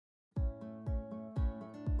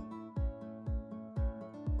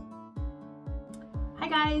Hi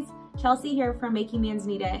guys, Chelsea here from Making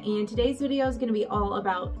Manzanita, and today's video is going to be all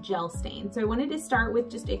about gel stain. So I wanted to start with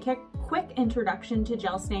just a quick introduction to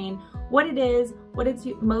gel stain, what it is, what it's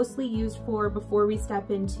mostly used for before we step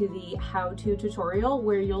into the how-to tutorial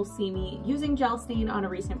where you'll see me using gel stain on a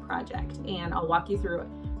recent project, and I'll walk you through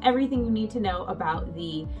everything you need to know about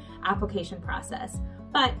the application process.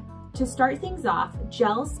 But to start things off,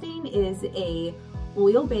 gel stain is a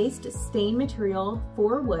oil-based stain material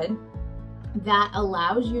for wood that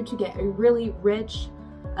allows you to get a really rich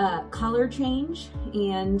color change,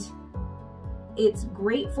 and it's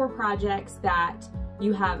great for projects that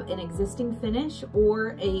you have an existing finish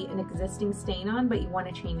or an existing stain on, but you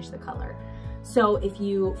want to change the color. So if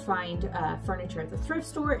you find furniture at the thrift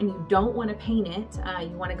store and you don't want to paint it,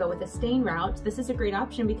 you want to go with a stain route, this is a great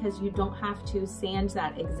option because you don't have to sand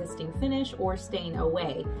that existing finish or stain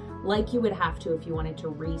away like you would have to if you wanted to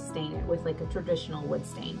re-stain it with like a traditional wood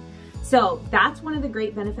stain. So that's one of the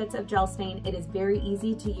great benefits of gel stain. It is very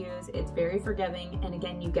easy to use, it's very forgiving, and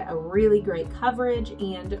again, you get a really great coverage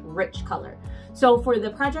and rich color. So for the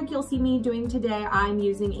project you'll see me doing today, I'm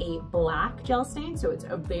using a black gel stain, so it's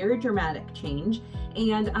a very dramatic change,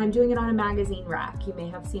 and I'm doing it on a magazine rack. You may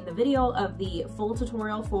have seen the video of the full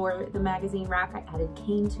tutorial for the magazine rack. I added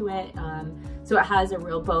cane to it, so it has a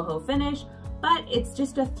real boho finish, but it's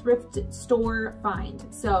just a thrift store find.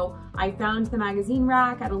 So I found the magazine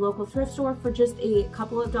rack at a local thrift store for just a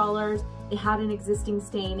couple of dollars. It had an existing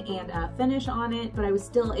stain and a finish on it, but I was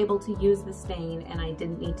still able to use the stain and I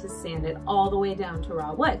didn't need to sand it all the way down to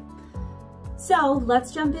raw wood. So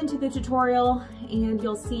let's jump into the tutorial and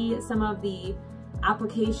you'll see some of the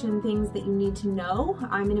application things that you need to know.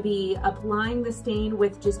 I'm gonna be applying the stain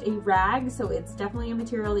with just a rag, so it's definitely a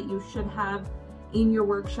material that you should have in your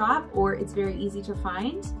workshop, or it's very easy to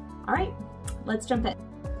find. All right, let's jump in.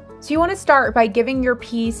 So you want to start by giving your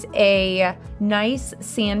piece a nice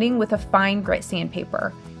sanding with a fine grit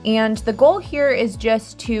sandpaper. And the goal here is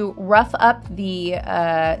just to rough up the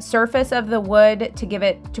surface of the wood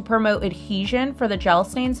to promote adhesion for the gel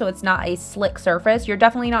stain, so it's not a slick surface. You're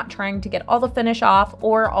definitely not trying to get all the finish off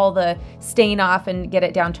or all the stain off and get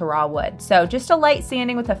it down to raw wood. So just a light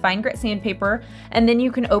sanding with a fine grit sandpaper, and then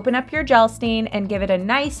you can open up your gel stain and give it a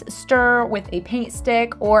nice stir with a paint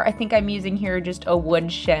stick, or I think I'm using here just a wood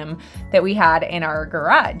shim that we had in our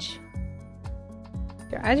garage.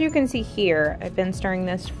 As you can see here, I've been stirring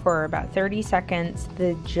this for about 30 seconds.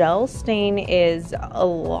 The gel stain is a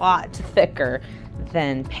lot thicker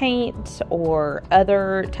than paint or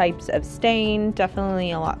other types of stain.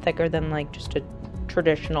 Definitely a lot thicker than like just a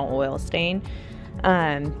traditional oil stain.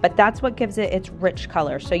 But that's what gives it its rich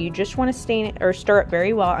color. So you just want to stain it or stir it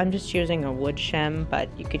very well. I'm just using a wood shim, but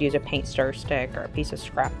you could use a paint stir stick or a piece of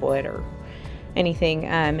scrap wood or anything,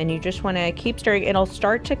 and you just want to keep stirring. It'll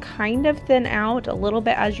start to kind of thin out a little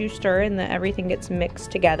bit as you stir and everything gets mixed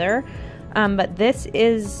together, but this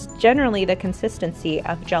is generally the consistency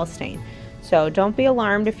of gel stain. So don't be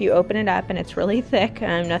alarmed if you open it up and it's really thick.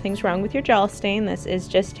 Nothing's wrong with your gel stain. This is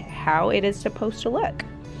just how it is supposed to look.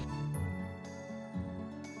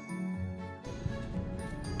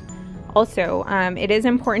 Also, it is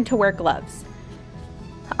important to wear gloves.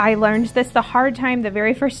 I learned this the hard time. The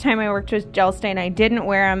very first time I worked with gel stain, I didn't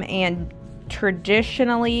wear them, and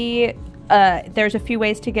traditionally there's a few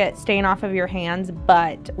ways to get stain off of your hands,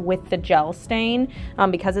 but with the gel stain,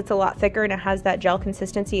 because it's a lot thicker and it has that gel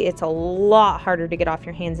consistency, it's a lot harder to get off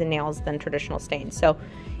your hands and nails than traditional stains. So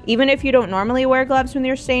even if you don't normally wear gloves when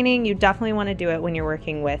you're staining, you definitely want to do it when you're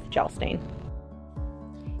working with gel stain.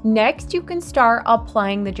 Next, you can start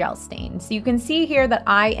applying the gel stain. So you can see here that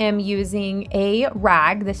I am using a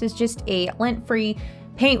rag. This is just a lint-free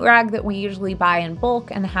paint rag that we usually buy in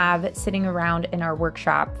bulk and have sitting around in our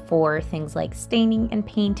workshop for things like staining and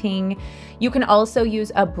painting. You can also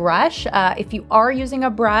use a brush. If you are using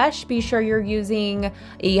a brush, be sure you're using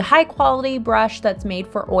a high quality brush that's made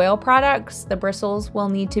for oil products. The bristles will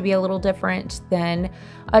need to be a little different than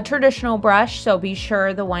a traditional brush, so be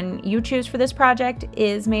sure the one you choose for this project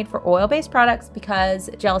is made for oil-based products because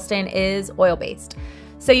gel stain is oil-based.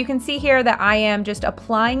 So you can see here that I am just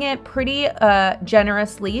applying it pretty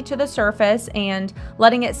generously to the surface and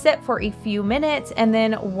letting it sit for a few minutes and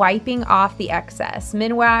then wiping off the excess.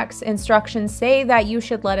 Minwax instructions say that you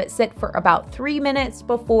should let it sit for about 3 minutes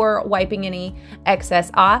before wiping any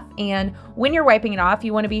excess off. And when you're wiping it off,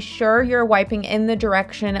 you want to be sure you're wiping in the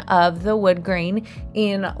direction of the wood grain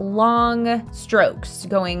in long strokes,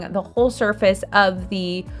 going the whole surface of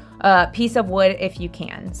the piece of wood if you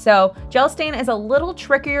can. So gel stain is a little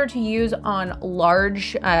trickier to use on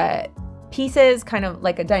large pieces, kind of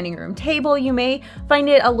like a dining room table, you may find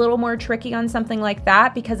it a little more tricky on something like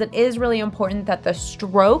that, because it is really important that the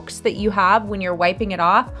strokes that you have when you're wiping it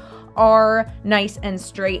off are nice and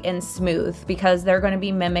straight and smooth, because they're going to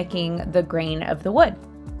be mimicking the grain of the wood.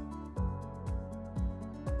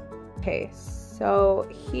 Okay, so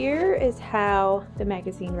here is how the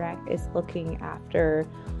magazine rack is looking after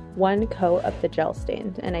one coat of the gel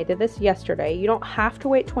stain, and I did this yesterday. You don't have to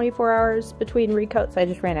wait 24 hours between recoats. I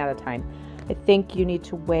just ran out of time. I think you need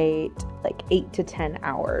to wait like 8 to 10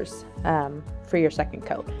 hours for your second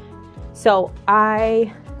coat. So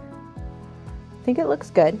I think it looks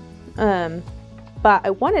good, but I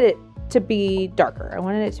wanted it to be darker. I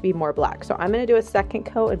wanted it to be more black. So I'm going to do a second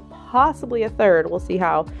coat and possibly a third. We'll see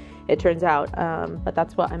how it turns out, but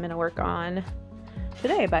that's what I'm going to work on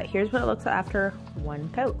today. But here's what it looks like after one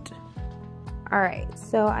coat. All right,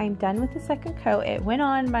 so I'm done with the second coat. It went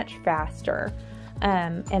on much faster.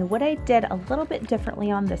 And what I did a little bit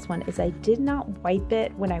differently on this one is I did not wipe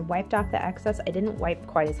it. When I wiped off the excess, I didn't wipe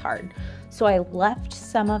quite as hard. So I left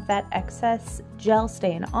some of that excess gel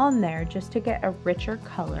stain on there just to get a richer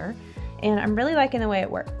color. And I'm really liking the way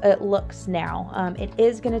it looks now. It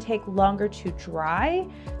is gonna take longer to dry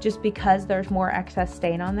just because there's more excess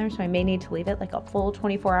stain on there. So I may need to leave it like a full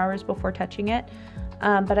 24 hours before touching it.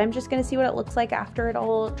 But I'm just gonna see what it looks like after it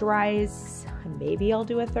all dries. Maybe I'll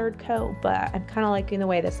do a third coat, but I'm kind of liking the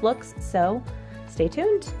way this looks, so stay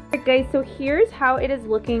tuned. All right, guys, so here's how it is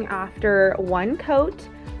looking after one coat,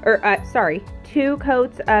 or sorry, 2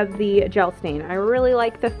 coats of the gel stain. I really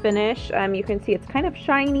like the finish. You can see it's kind of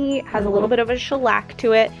shiny, has a little bit of a shellac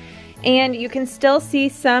to it, and you can still see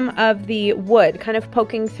some of the wood kind of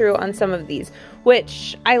poking through on some of these,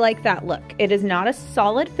 which I like that look. It is not a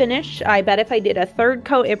solid finish. I bet if I did a third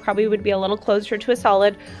coat, it probably would be a little closer to a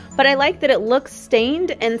solid, but I like that it looks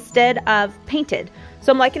stained instead of painted.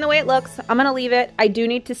 So I'm liking the way it looks. I'm gonna leave it. I do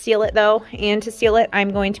need to seal it though, and to seal it, I'm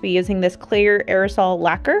going to be using this clear aerosol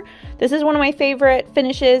lacquer. This is one of my favorite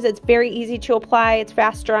finishes. It's very easy to apply, it's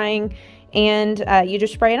fast drying, and you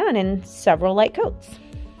just spray it on in several light coats.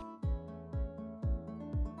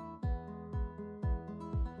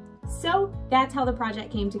 So that's how the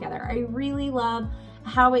project came together. I really love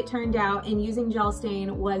how it turned out, and using gel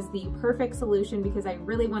stain was the perfect solution because I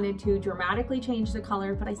really wanted to dramatically change the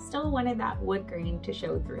color, but I still wanted that wood grain to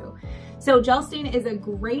show through. So gel stain is a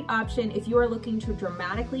great option if you are looking to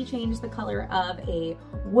dramatically change the color of a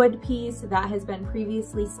wood piece that has been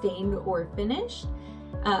previously stained or finished.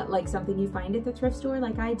 Like something you find at the thrift store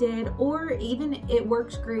like I did, or even it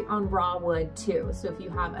works great on raw wood too. So if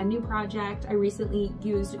you have a new project, I recently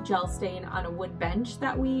used gel stain on a wood bench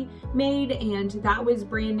that we made, and that was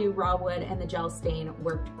brand new raw wood, and the gel stain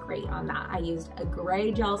worked great on that. I used a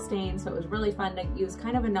gray gel stain, so it was really fun to use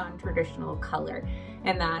kind of a non-traditional color.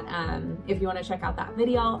 And that, if you want to check out that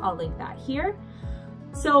video, I'll link that here.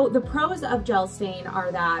 So the pros of gel stain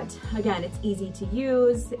are that, again, it's easy to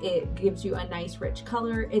use, it gives you a nice rich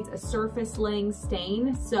color, it's a surface laying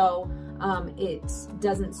stain, so it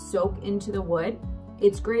doesn't soak into the wood.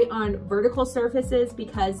 It's great on vertical surfaces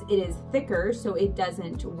because it is thicker, so it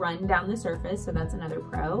doesn't run down the surface, so that's another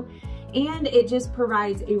pro. And it just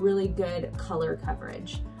provides a really good color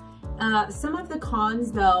coverage. Some of the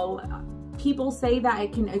cons though, people say that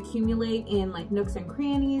it can accumulate in like nooks and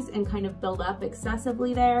crannies and kind of build up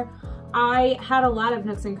excessively there. I had a lot of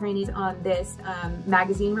nooks and crannies on this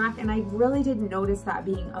magazine rack, and I really didn't notice that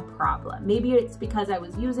being a problem. Maybe it's because I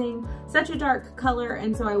was using such a dark color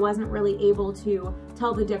and so I wasn't really able to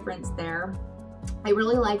tell the difference there. I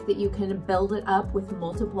really like that you can build it up with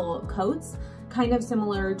multiple coats, kind of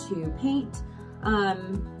similar to paint,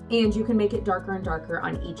 and you can make it darker and darker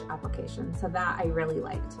on each application. So that I really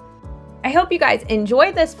liked. I hope you guys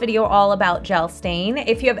enjoyed this video all about gel stain.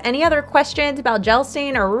 If you have any other questions about gel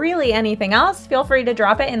stain or really anything else, feel free to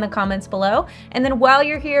drop it in the comments below. And then while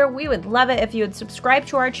you're here, we would love it if you would subscribe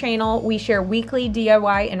to our channel. We share weekly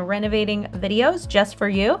DIY and renovating videos just for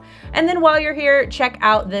you. And then while you're here, check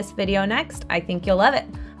out this video next. I think you'll love it.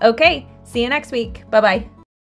 Okay, see you next week. Bye-bye.